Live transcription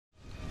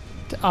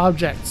to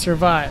object.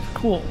 Survive.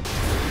 Cool.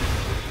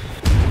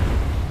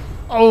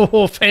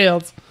 Oh,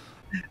 failed.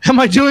 Am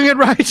I doing it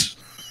right?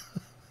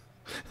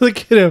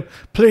 Look at him.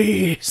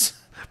 Please.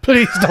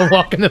 Please don't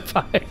walk in the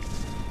fire.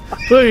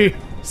 Please.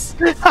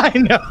 I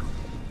know.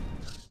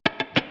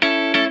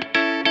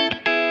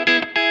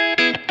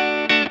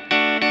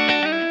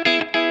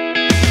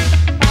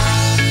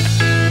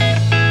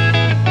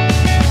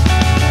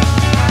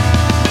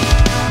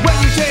 When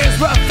your day is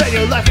rough and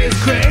your life is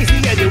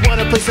crazy and you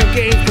wanna play some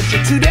games but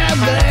you're too damn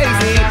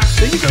lazy,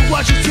 then you can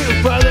watch your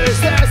two brothers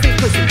as they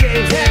play some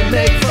games and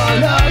make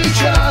fun of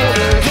each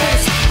other.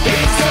 This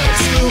is a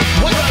two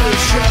brother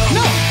show.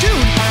 No, dude,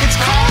 it's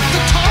called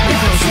the Time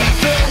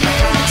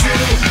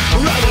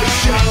Brother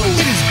show.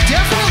 It is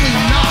definitely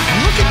not.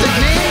 Look at the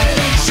name.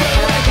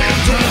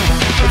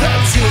 The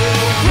two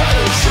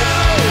brother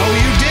show. No,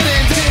 you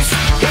didn't. This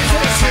is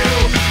the two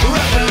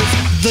brothers.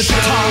 The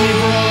Tommy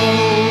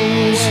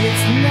Bros. And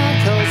it's not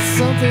called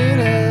something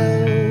else.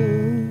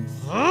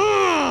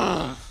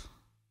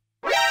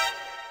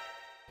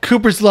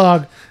 Cooper's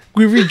log.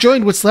 We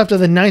rejoined what's left of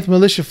the 9th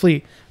Militia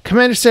Fleet.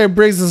 Commander Sarah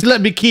Briggs has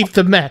let me keep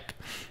the mech.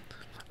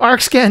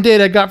 Arc scan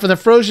data I got from the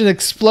frozen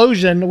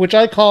explosion, which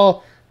I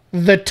call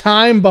the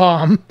time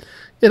bomb.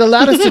 It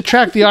allowed us to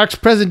track the Ark's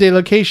present day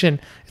location.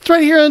 It's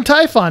right here in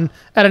Typhon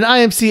at an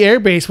IMC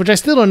airbase, which I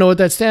still don't know what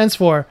that stands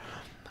for.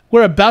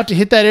 We're about to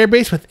hit that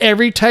airbase with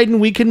every Titan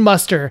we can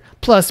muster,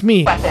 plus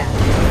me. Weapon.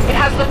 It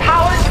has the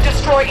power to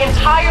destroy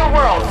entire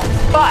worlds,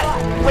 but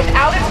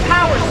without its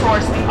power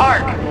source, the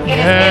Ark, it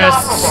is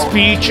inoperable.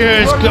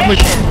 Speeches. Your Get me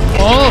mission is to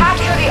pumped.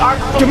 capture the Ark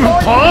Get me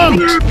before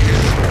pumped.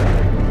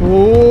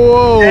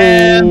 Whoa.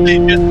 And they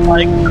just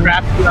like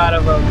crap you out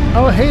of them.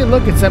 Oh, hey,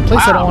 look, it's that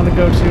place I don't want to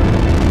go to.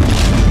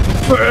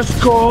 First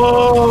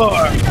score.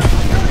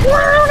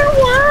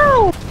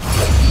 Wow.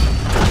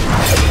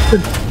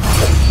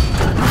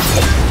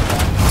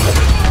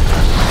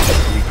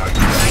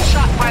 Nice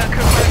shot, Pilot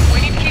Cooper. We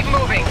need to keep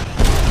moving.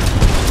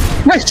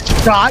 Nice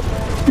shot.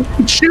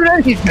 Shoot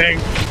anything.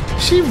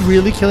 Is she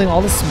really killing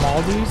all the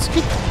small dudes?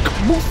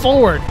 Move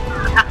forward.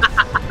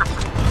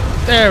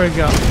 There we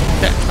go.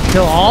 There.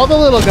 Kill all the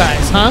little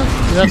guys, huh?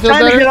 Does that She's feel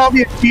trying better? to get all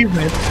the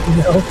achievements, you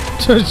know.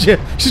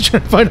 She's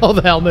trying to find all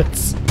the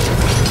helmets.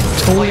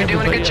 Well, you're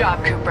doing a good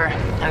job, Cooper.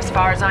 As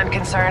far as I'm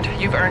concerned,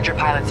 you've earned your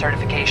pilot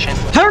certifiation.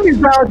 I don't need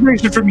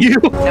validation from you.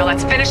 Now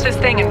let's finish this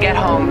thing and get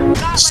home.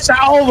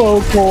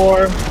 Salvo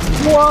Corps.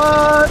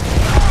 What?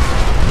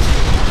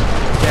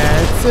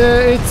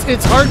 Yeah,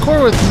 it's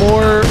hardcore with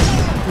more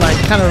like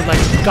kind of like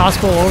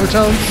gospel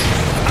overtones.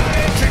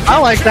 I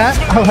like that.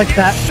 I like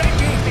that.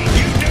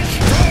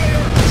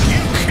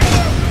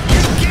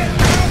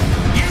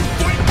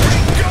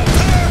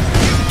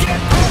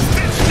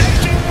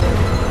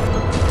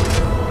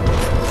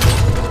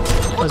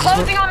 We're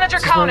closing on the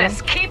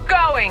Draconis. Keep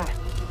going.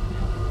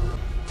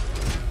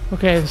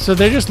 Okay, so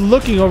they're just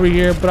looking over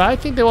here, but I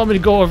think they want me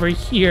to go over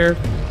here.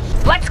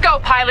 Let's go,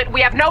 pilot. We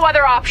have no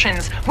other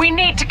options. We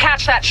need to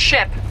catch that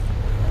ship.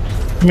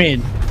 I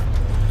mean,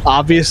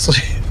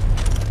 obviously.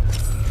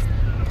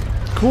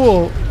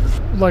 Cool.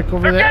 Like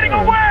over there. They're getting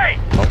away!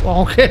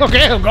 Oh, okay,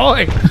 I'm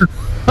going.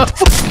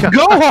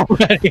 Go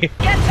already. Get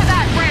to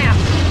that ramp.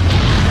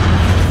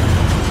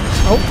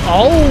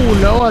 Oh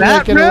no, I let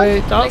That it get ramp?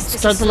 away. Oh,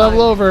 start the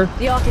level over.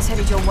 The Ark is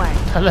headed your way.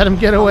 I let him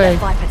get away.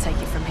 I'll let Viper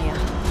take it from here.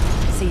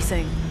 See you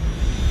soon.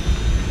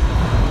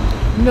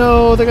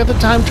 No, they got the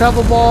time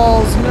travel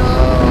balls. No.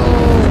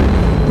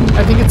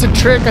 I think it's a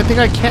trick. I think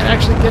I can't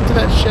actually get to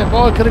that ship.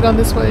 Oh, I could have gone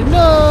this way.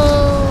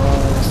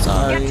 No.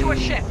 Sorry. Get to a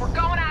ship. We're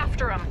going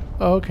after him.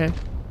 Oh, okay.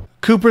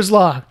 Cooper's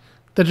Law.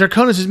 The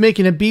Draconis is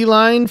making a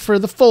beeline for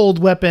the fold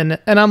weapon.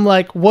 And I'm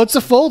like, what's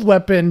a fold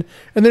weapon?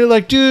 And they're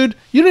like, dude,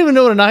 you don't even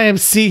know what an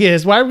IMC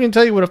is. Why are we going to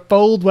tell you what a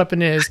fold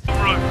weapon is? Woo!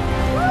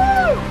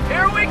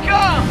 Here we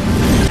come.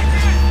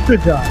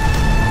 Good job.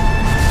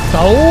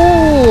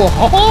 Oh!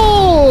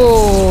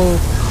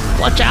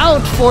 Watch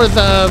out for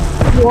the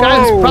guy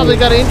who's probably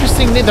got an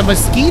interesting name. The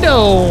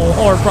mosquito.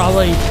 Or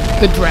probably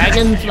the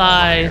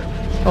dragonfly.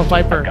 Oh,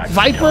 viper.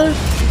 Viper?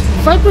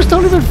 Vipers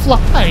don't even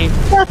fly.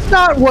 That's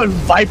not what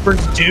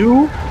Vipers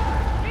do.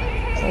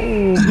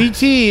 Oh,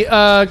 BT,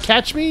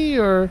 catch me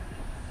or?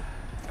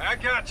 I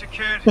got you,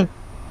 kid.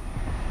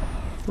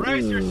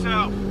 Brace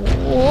yourself.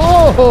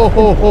 Whoa!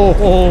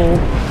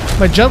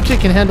 My jump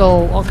kick can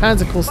handle all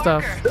kinds of cool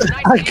stuff.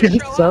 I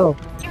guess so.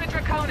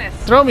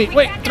 Throw me!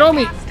 Wait, throw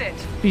me!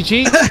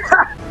 BG?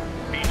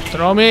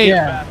 Throw me!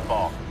 Yeah.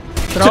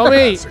 Throw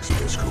me!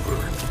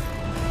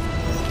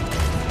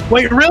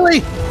 Wait,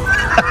 really?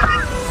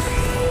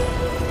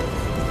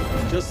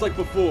 Just like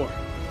before.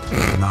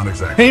 Not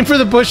exactly. Aim for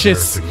the Very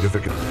bushes.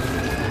 significant.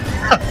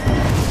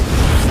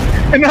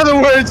 In other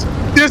words,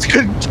 this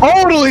could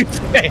totally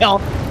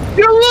fail.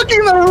 You're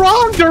looking the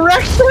wrong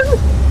direction.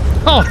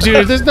 Oh,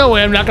 dude, there's no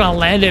way I'm not gonna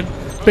land it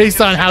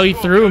based on how he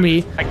threw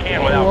me. I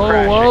can't without Whoa,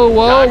 crashing. whoa,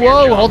 whoa, Not here,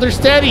 whoa! Joe. Hold her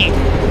steady.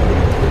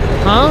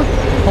 Huh?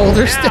 Hold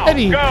her Now,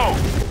 steady. Go.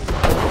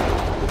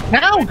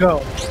 Now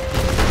go.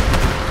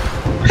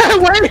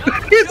 Wait!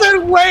 He said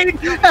wait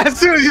as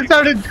soon as you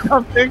started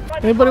jumping.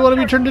 Anybody want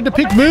to be turned into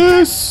pink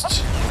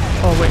mist?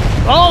 Oh, wait.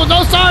 Oh,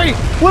 no, sorry!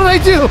 What did I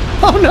do?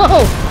 Oh,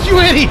 no! You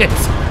idiot!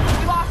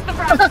 We lost the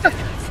Preston.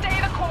 Stay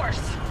the course.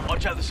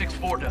 Watch how the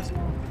 6-4 does it.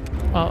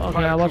 Oh,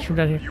 okay, I'll watch from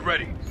down here. You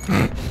ready?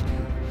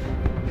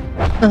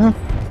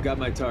 Got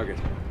my target.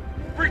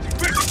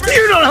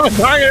 You don't have a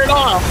target at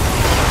all.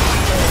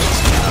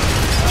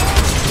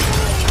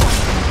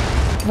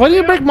 Why do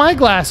you break my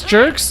glass,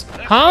 jerks?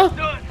 Huh?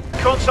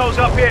 Console's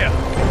up here.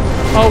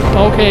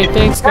 Oh, okay,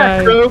 thanks,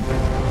 guys. Coop,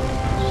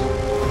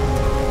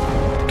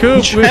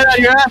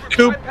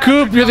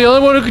 Coop, you're the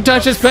only one who can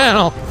touch this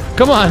panel.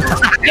 Come on.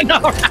 I know,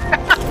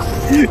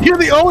 right? You're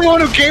the only one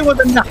who came with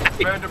a knife.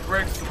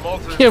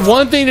 You have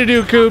one thing to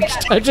do, Coop.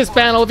 Touch this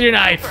panel with your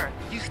knife.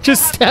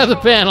 Just stab the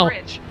panel.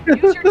 Use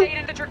your data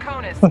into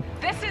Draconis.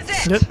 This is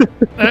it.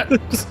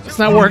 It's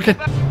not working.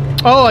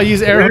 Oh, I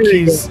use arrow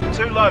keys.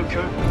 Too low,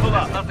 Coop. Pull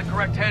up. Not the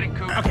correct heading,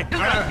 Coop. Okay.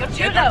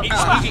 Too low.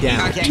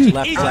 Down.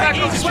 Left. Right.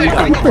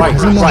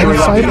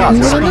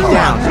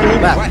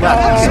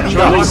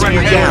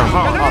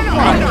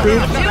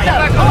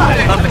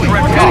 Not the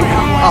correct heading,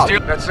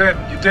 Coop. That's it.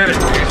 You did it.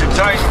 Use your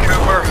Titan,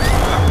 Cooper.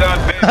 I'm done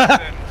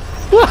business.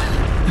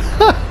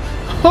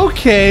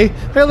 Okay,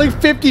 there are like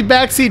 50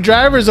 backseat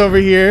drivers over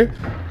here.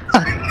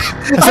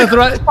 That's not the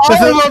right.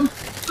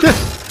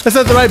 That's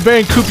not the right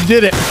bearing. Coop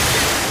did it.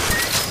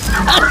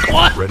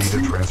 What? Ready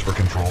to transfer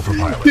control to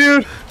pilot.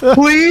 Dude,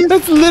 please.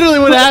 That's literally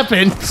what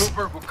happened.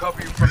 Cooper will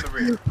cover you from the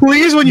rear.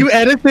 Please, when you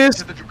edit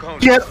this,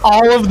 get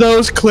all of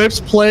those clips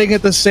playing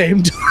at the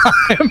same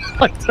time.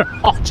 Like they're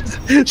all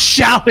just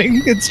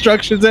shouting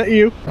instructions at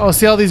you. Oh,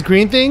 see all these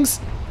green things?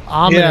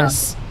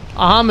 Ominous.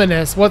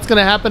 Ominous. What's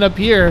gonna happen up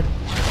here? 2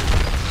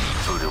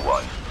 to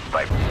 1.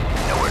 Viper.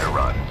 Nowhere to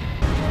run.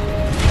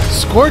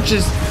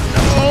 Scorches.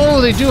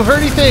 Oh, they do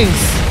hurty things.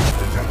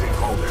 Detecting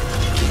holder.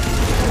 You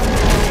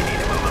need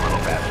to move a little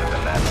faster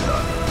than that,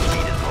 son.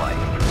 Speed is life.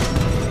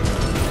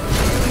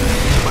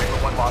 Viper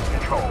 1 lost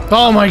control.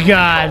 Oh my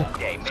god.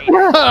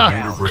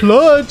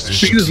 Clutch.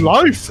 Speed is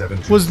life.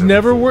 Was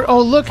never worth.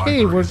 Oh, look,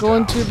 hey, we're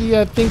going to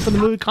the thing from the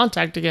movie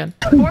Contact again.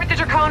 Board the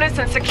Draconis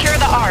and secure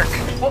the Ark.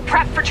 We'll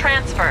prep for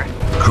transfer.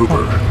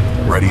 Cooper,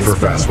 ready for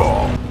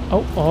fastball.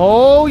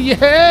 Oh,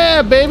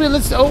 yeah, baby.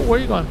 Let's. Oh, where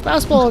are you going?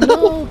 Fastball.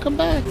 No, come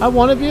back. I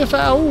want to be a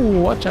fast.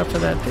 Oh, watch out for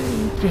that.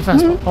 Be a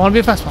fastball. I want to be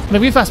a fastball.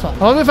 Maybe a fastball.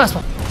 I want to be a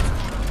fastball.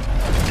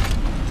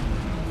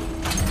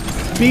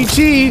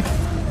 BT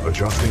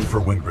Adjusting for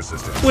wind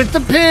resistance. with the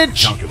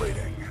pitch.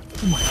 Calculating.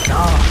 Oh my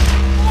god.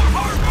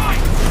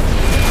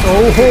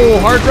 Oh,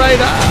 hard right.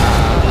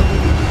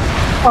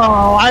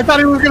 Oh, I thought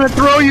he was gonna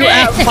throw you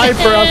at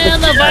Viper up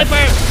And the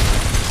Viper.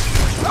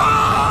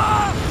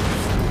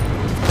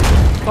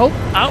 Oh,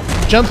 out.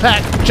 Jump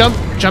pack. Jump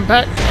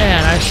pack.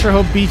 And I sure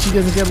hope BT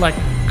doesn't get like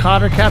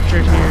caught or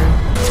captured here.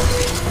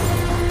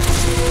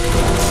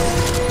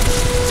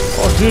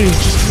 Oh, dude, he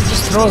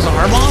just throws his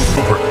arm off.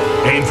 Cooper,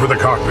 aim for the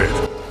cockpit.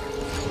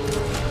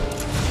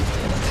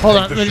 Hold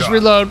on, let me just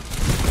reload.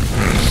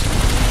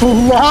 The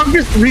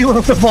longest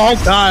reload of all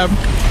time.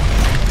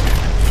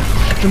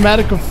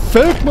 Dramatic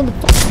effect,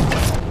 motherfucker.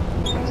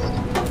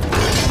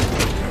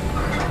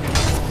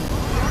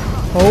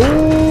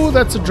 Oh,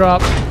 that's a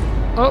drop.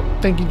 Oh,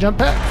 thank you, jump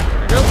pack.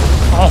 There we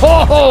go.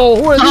 Oh,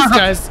 who are these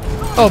guys?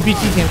 Oh, BT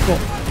can, cool.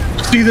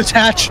 See this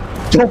hatch?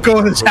 Don't go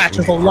in this hatch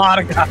with a lot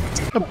of guys.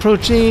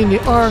 Approaching the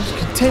arms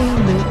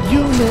containment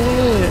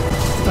unit.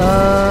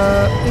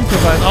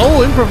 Improvise.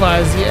 Oh,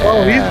 improvise, yeah.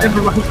 Oh, he's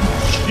improvising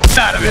shit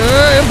out of it.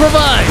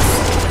 Improvise.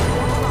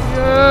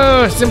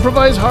 Yes,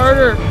 improvise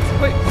harder.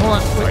 Wait, hold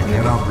on. I Wait.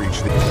 cannot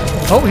reach the.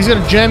 Oh, he's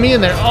gonna jam me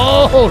in there.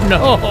 Oh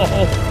no!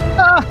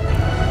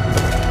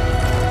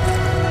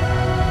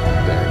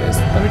 There it is.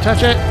 Let me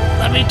touch it.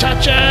 Let me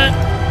touch it.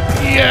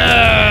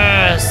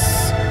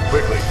 Yes.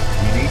 Quickly,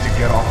 we need to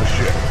get off the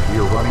ship. We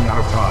are running out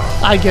of time.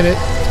 I get it.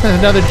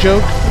 Another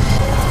joke.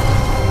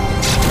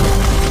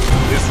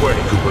 This way,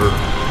 Cooper.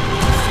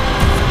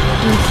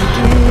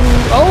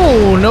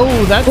 Oh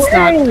no, that's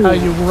not how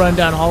you run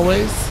down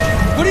hallways.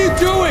 What are you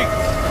doing?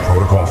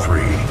 Protocol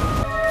 3.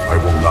 I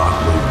will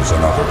not lose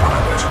another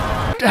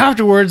pilot.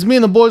 Afterwards, me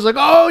and the boys like,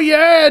 oh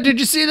yeah, did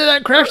you see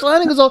that crash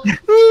landing? It was all,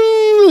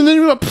 and then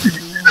we went,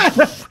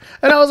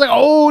 and I was like,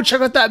 oh,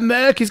 check out that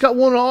mech. He's got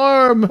one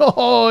arm.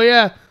 Oh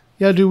yeah,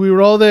 yeah, dude, we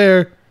were all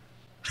there.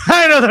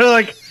 I know, they're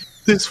like,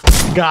 this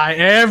guy,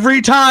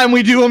 every time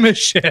we do a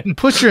mission.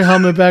 Put your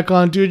helmet back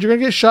on, dude. You're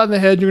gonna get shot in the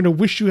head. And you're gonna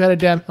wish you had a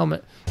damn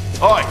helmet.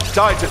 Oi,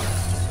 Titan.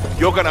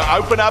 You're gonna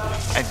open up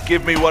and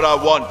give me what I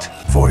want.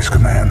 Voice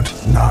command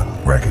not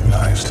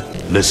recognized.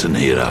 Listen,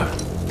 hero.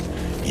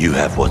 You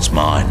have what's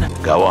mine.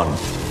 Go on.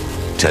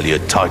 Tell your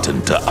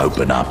Titan to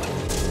open up.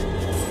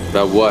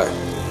 About what?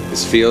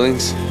 His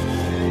feelings?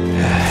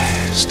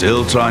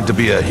 Still trying to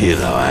be a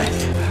hero, eh?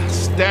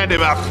 Stand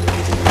him up.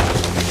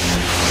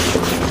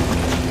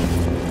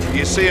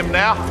 You see him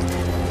now?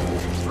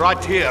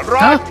 Right here,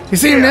 right? Huh? You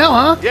see him now,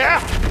 huh?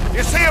 Yeah?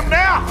 You see him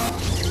now?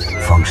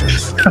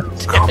 Functions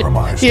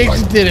compromised. He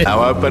actually did it.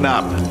 Now open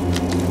up.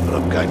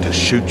 but I'm going to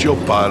shoot your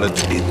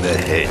pilots in the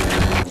head.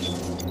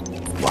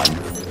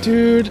 One.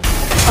 Dude,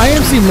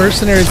 IMC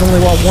mercenaries only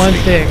want one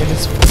thing, and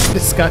it's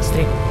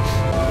disgusting.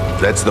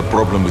 That's the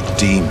problem with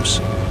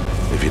teams.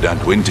 If you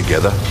don't win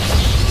together,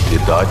 you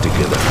die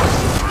together.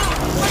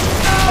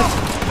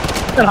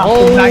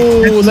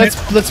 Oh,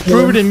 let's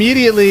prove it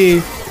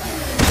immediately.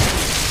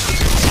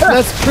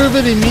 Let's prove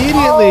it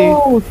immediately.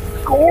 Oh,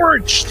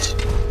 scorched.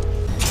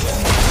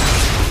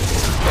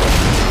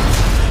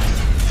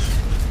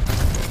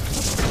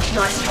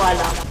 Nice try,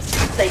 love.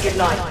 Say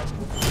goodnight.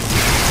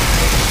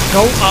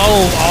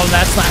 Oh,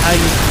 that's not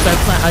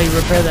how you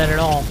repair that at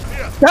all.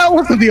 That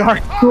wasn't the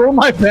arc. Oh,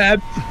 my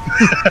bad.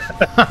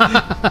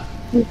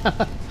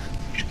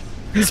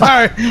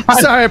 Sorry,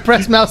 I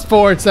pressed mouse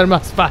forward instead of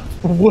mouse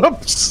 5.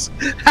 Whoops.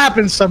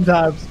 Happens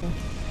sometimes.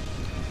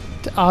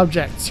 To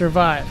object,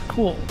 survive.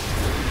 Cool.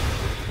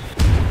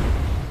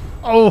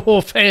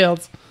 Oh,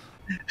 failed.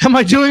 Am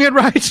I doing it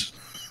right?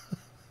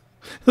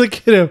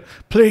 Look at him.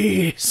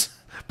 Please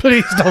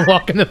don't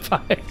walk in the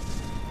fight.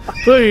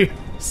 Please.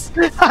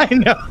 I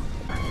know.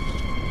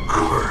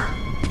 Cooper,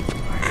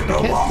 I can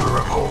no longer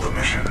uphold the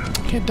mission.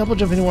 I can't double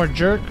jump anymore,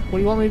 jerk. What do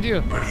you want me to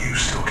do? But you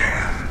still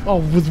can. Oh,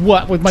 with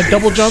what? With my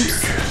double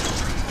jumps?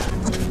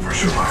 For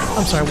survival.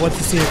 I'm sorry, what's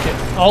the secret kit?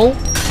 Oh,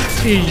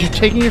 you're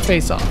taking your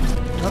face off.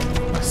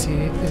 Oh, I see.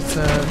 It's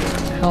a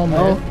helmet.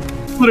 Oh,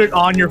 put it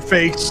on your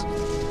face.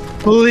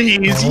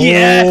 Please,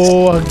 yes.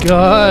 Oh, a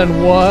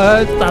gun.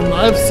 What? I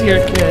love seer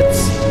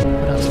kits.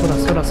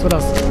 What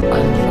else? Oh,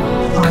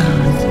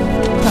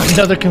 God.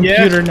 Another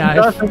computer knife.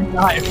 Another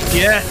knife.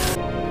 Yes.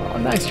 Oh,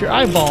 nice. Your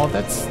eyeball.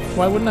 That's...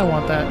 Why wouldn't I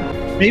want that?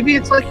 Maybe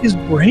it's like his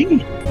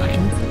brain. I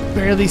can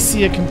barely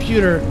see a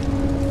computer.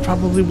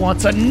 Probably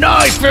wants a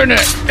knife in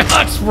it.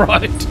 That's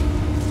right.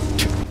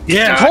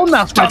 Yeah, hold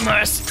mouse.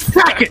 Dumbass.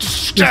 Hack it.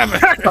 Stab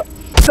it.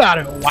 Got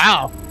it.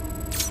 Wow.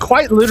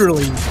 Quite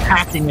literally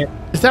hacking it.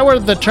 Is that where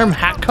the term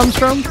hack comes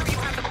from?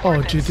 Oh,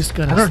 dude, this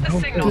gun is...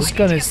 This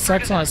gun is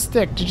sex on a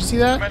stick. Did you see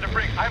that?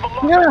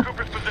 Yeah.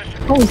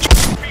 Oh,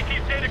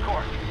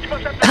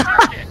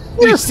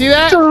 did you see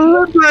that?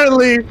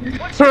 Deliberately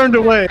turned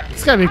away.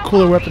 It's gotta be a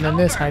cooler weapon than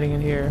this hiding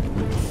in here.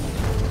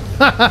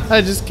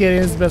 Just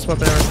kidding. This is the best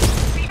weapon ever.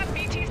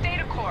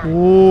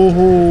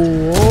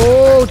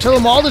 Oh, tell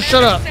them all to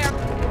shut up.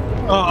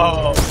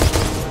 Uh-oh.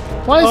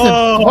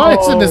 Why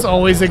isn't this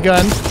always a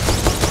gun?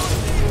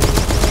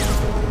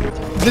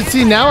 But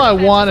see, now I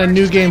want a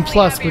New Game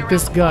Plus with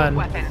this gun.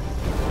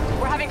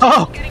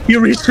 Oh, you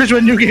research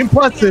what New Game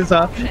Plus is,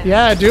 huh?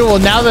 Yeah, I do. Well,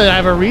 now that I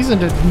have a reason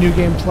to New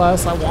Game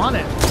Plus, I want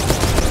it.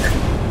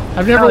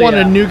 I've never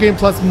wanted a New Game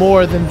Plus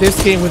more than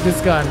this game with this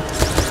gun.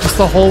 Just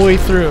the whole way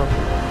through.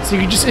 So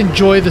you can just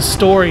enjoy the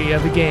story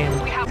of the game.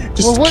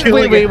 Just wait.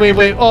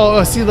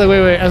 Oh, see, like,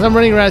 wait. As I'm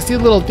running around, I see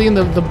the little thing,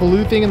 the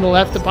blue thing in the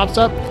left that pops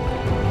up.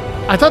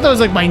 I thought that was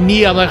like my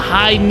knee. I'm like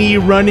high knee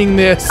running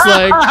this.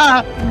 Like,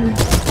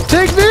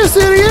 take this,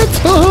 idiot!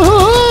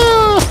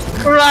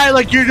 Right,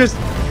 like you're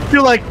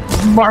like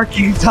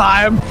marking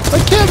time. I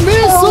can't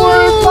miss!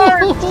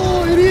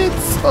 Oh,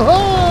 idiots!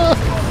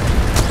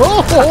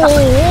 Hold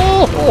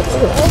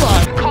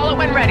on. Call it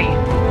when ready.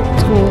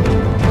 It's cool.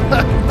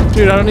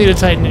 Dude, I don't need a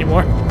Titan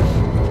anymore.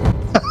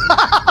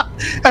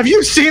 Have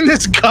you seen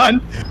this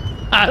gun?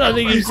 I don't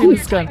think you've seen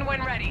this gun.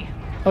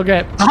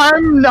 Okay.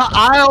 I'm not.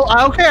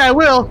 Okay, I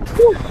will.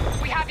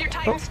 We have your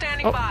Titan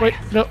standing by. Wait,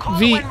 no, Call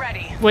V. when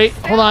ready. Wait,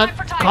 hold on.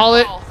 Call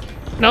it.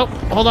 Nope,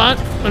 hold on.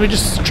 Let me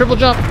just triple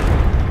jump.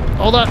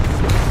 Hold on.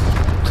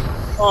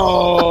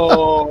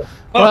 Oh.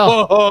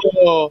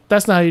 Well,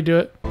 that's not how you do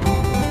it.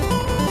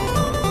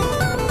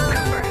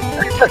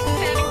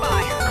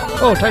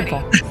 Oh,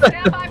 Titanfall.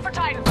 Stand by for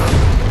Titanfall.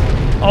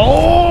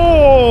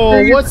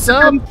 Oh, what's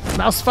up?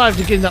 Mouse 5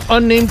 to get the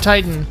unnamed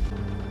Titan.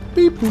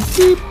 Beep, boop,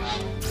 beep.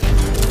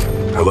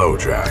 Hello,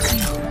 Jack.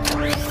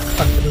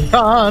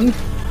 On.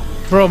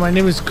 Bro, my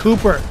name is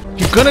Cooper.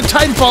 You're gonna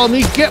Titanfall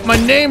me, get my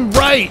name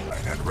right.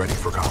 And ready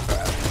for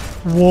combat.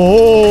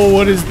 Whoa,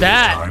 what is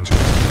that?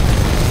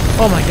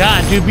 Oh my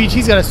god, dude,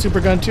 BT's got a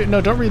super gun too.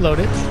 No, don't reload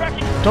it.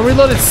 Don't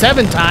reload it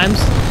 7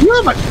 times. You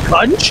have a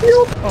gun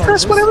shield?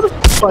 Press whatever the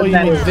fuck you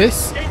that mean is.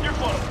 this?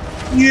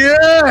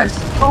 Yes!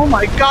 Oh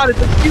my god, it's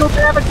a shield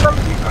damage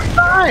every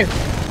time!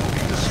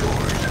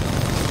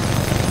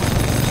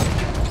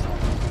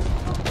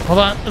 Hold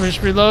on, let me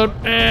just reload.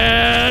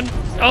 And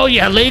oh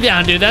yeah, lay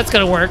down, dude. That's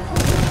gonna work.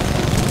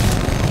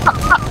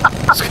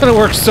 It's gonna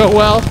work so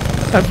well.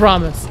 I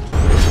promise. You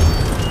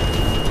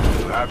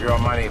have your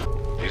money.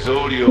 It's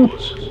all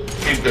yours.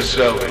 Keep the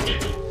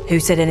salvage. Who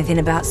said anything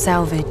about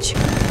salvage?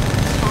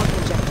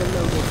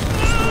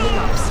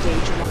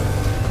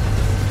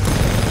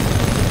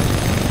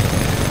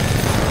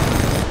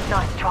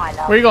 Nice try,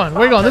 love. Where you going?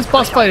 Where you going? This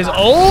boss fight is over.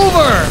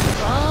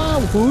 Ah,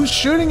 who's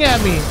shooting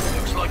at me?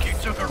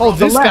 Oh,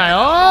 this guy.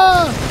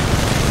 Oh,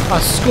 a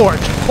scorch.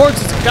 Of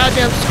course, it's a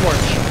goddamn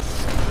scorch.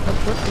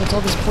 What's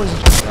all this poison?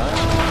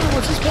 Ah,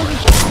 what's this poison?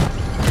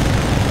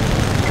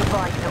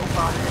 Goodbye, little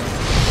bastard.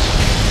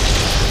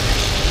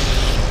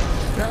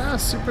 Ah,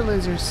 super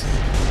lasers.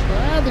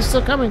 Ah, they're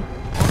still coming.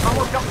 Oh,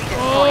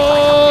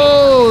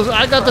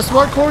 I got the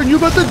smart core and you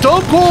got the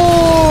dumb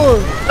core.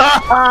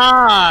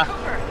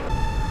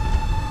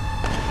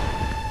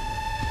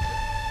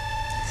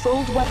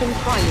 Fold weapon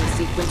priming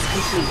sequence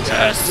complete.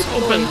 Yes,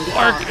 open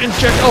arc and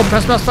check. Oh,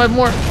 press mouse 5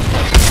 more.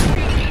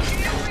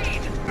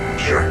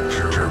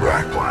 Your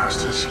back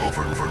blast is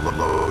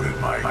overloaded.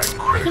 My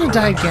I'm gonna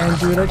die again,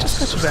 dude. I just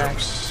got you back.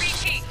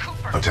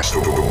 Yes,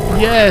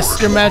 Yes,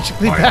 you're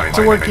magically back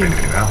to working.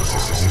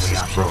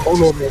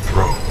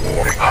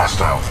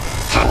 Hostile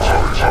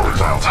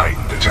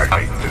Titan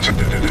detected.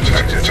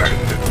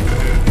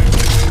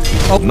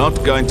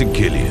 Not going to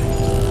kill you.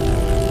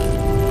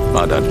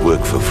 I don't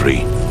work for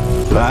free.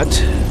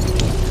 But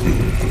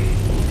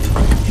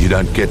you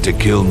don't get to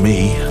kill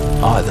me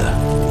either.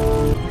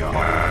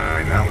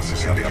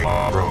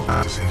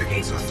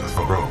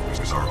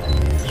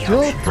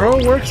 Still, throw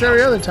works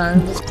every other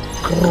time.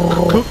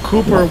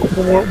 Cooper,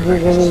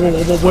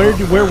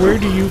 where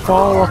do you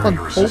fall on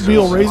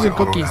oatmeal raisin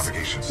cookies?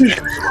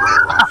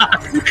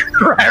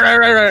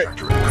 Right.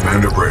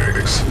 Commander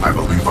Briggs, I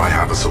believe I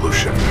have a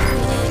solution.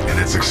 In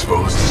its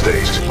exposed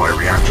state, my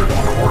reactor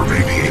core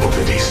may be able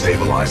to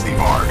destabilize the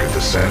arc at the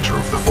center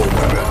of the full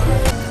weapon.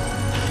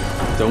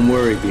 Don't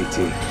worry,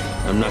 BT.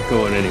 I'm not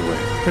going anywhere.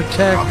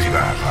 Protect,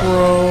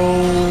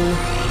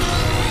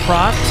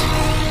 prot.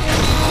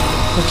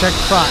 Protect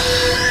prot.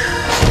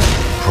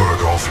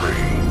 Protocol 3.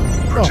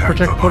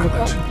 Protect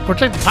protocol.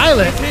 Protect the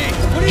pilot.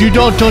 You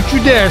don't you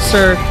dare,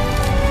 sir.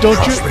 Don't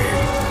Trust you? me.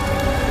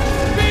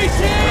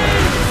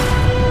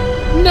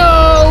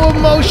 No,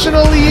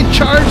 emotionally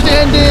charged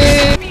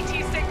ending.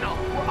 BT signal.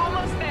 We're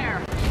almost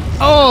there.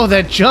 Oh,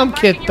 that jump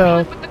kit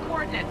though.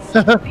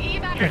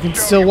 I can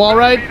still wall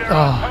ride.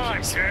 Oh,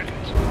 yes.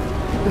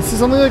 This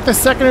is only like the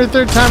second or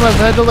third time I've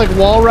had to like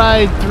wall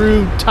ride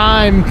through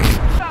time.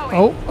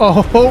 Oh,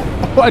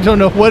 I don't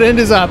know what end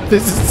is up.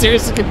 This is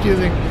seriously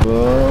confusing.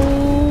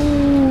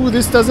 Oh,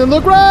 this doesn't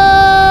look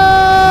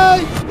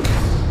right.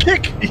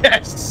 Kick!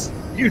 Yes!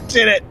 You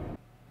did it!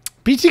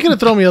 BT gonna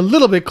throw me a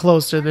little bit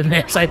closer than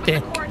this, I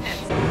think.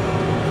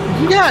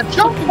 Yeah,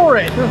 jump for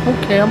it!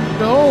 Okay,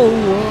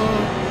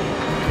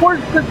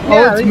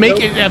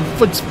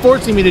 it's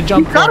forcing me to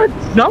jump You for gotta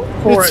it. jump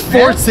for It's it,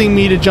 forcing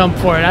me to jump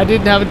for it. I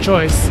didn't have a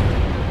choice.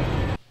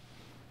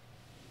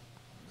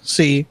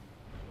 See,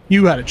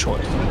 you had a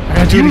choice. I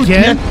gotta do it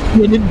again?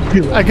 You didn't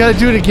do it. I gotta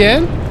do it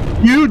again?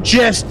 You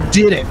just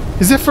did it.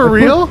 Is it for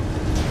real?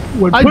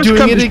 I'm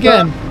doing it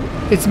again.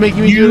 It's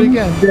making me do it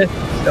again.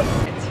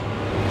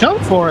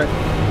 Jump for it.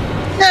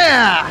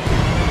 Yeah!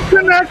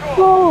 Connect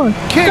forward.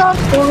 Kick! Jump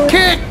for it.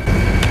 Kick!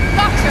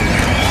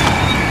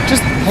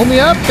 Just hold me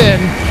up then.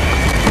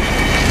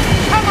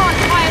 Come on,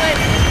 pilot.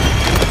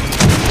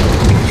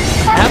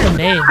 I have a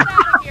name.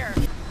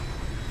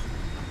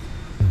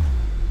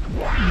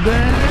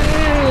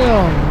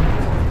 Damn.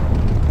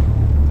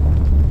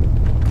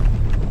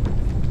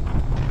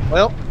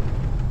 Well,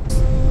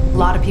 A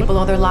lot of people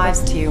owe their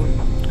lives to you.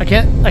 I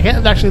can't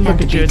actually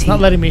look at you. It's not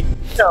letting me.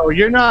 no,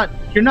 you're not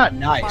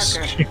nice.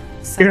 Parker,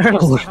 You're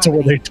not allowed to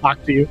when they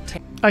talk to you.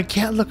 I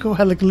can't look away.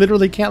 I like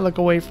literally can't look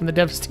away from the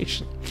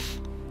devastation.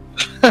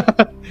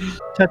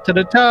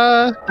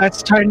 Ta-ta-ta-ta.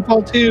 That's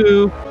Titanfall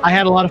 2. I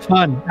had a lot of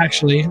fun,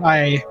 actually.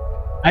 I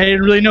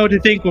didn't really know what to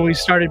think when we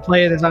started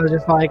playing this. I was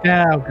just like,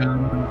 oh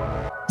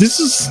god. This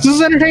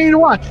is entertaining to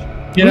watch.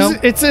 You know?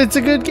 It's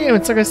a good game.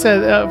 It's like I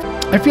said.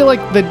 I feel like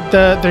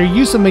their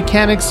use of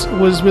mechanics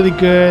was really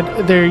good.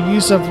 Their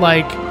use of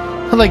like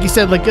you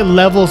said, like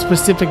level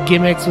specific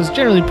gimmicks was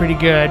generally pretty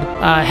good.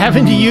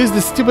 Having to use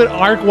the stupid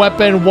arc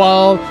weapon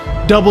while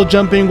double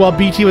jumping while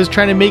BT was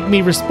trying to make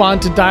me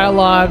respond to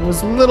dialogue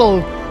was a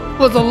little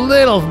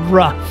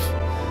rough.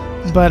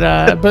 But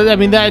I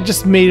mean that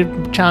just made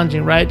it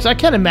challenging, right? So I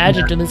can't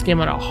imagine doing this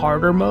game on a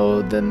harder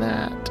mode than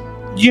that.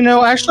 You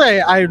know, actually,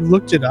 I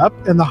looked it up,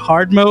 and the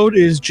hard mode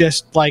is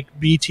just like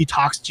BT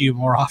talks to you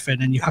more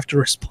often, and you have to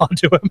respond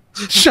to him.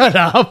 Shut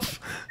up.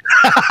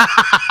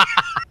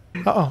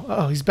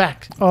 Oh, he's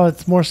back. Oh,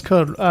 it's Morse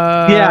code.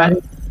 Yeah.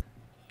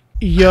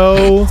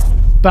 Yo,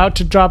 about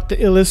to drop the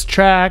illest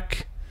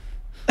track.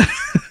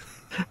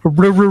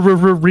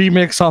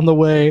 Remix on the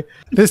way.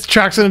 This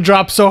track's gonna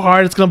drop so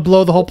hard it's gonna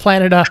blow the whole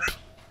planet up.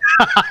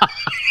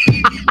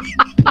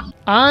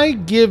 I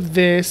give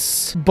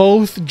this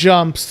both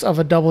jumps of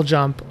a double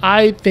jump.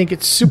 I think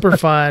it's super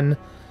fun.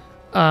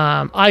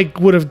 I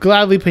would have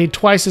gladly paid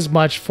twice as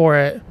much for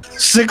it.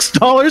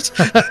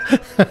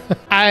 $6?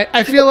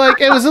 I feel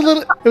like it was a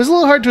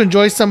little hard to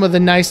enjoy some of the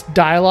nice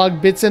dialogue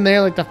bits in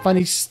there, like the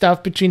funny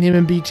stuff between him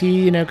and BT,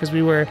 you know, because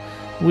we were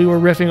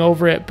riffing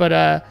over it.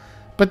 But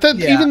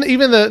even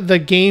the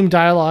game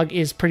dialogue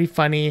is pretty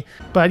funny.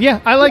 But yeah,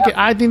 I like it.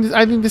 I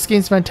think this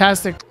game's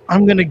fantastic.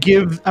 I'm gonna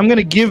give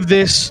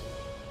this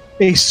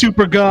a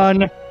super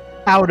gun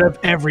out of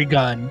every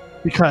gun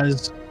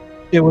because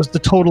it was the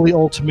totally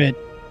ultimate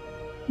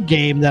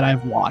game that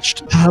I've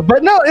watched.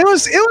 But no, it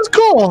was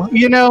cool.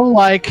 You know,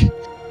 like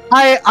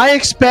I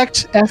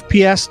expect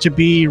FPS to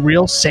be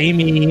real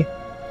samey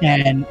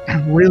and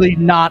really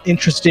not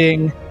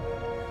interesting.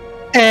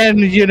 And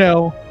you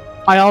know,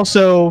 I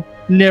also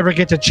never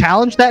get to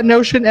challenge that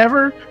notion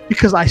ever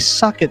because I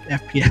suck at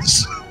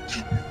FPS.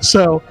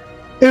 So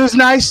it was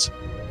nice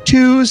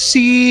to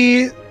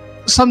see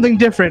something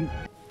different.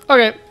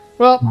 Okay,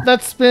 well,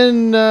 that's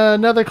been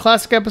another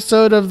classic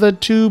episode of the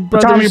Two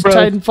Brothers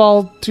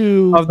Titanfall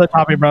 2 of the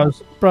Tommy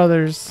Bros.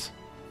 Brothers.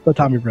 The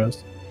Tommy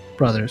Bros.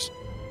 Brothers.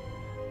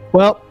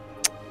 Well,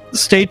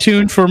 stay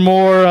tuned for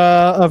more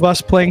of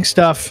us playing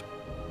stuff.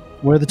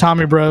 We're the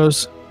Tommy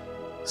Bros.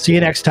 See you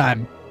next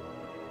time.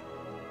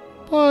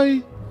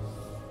 Bye.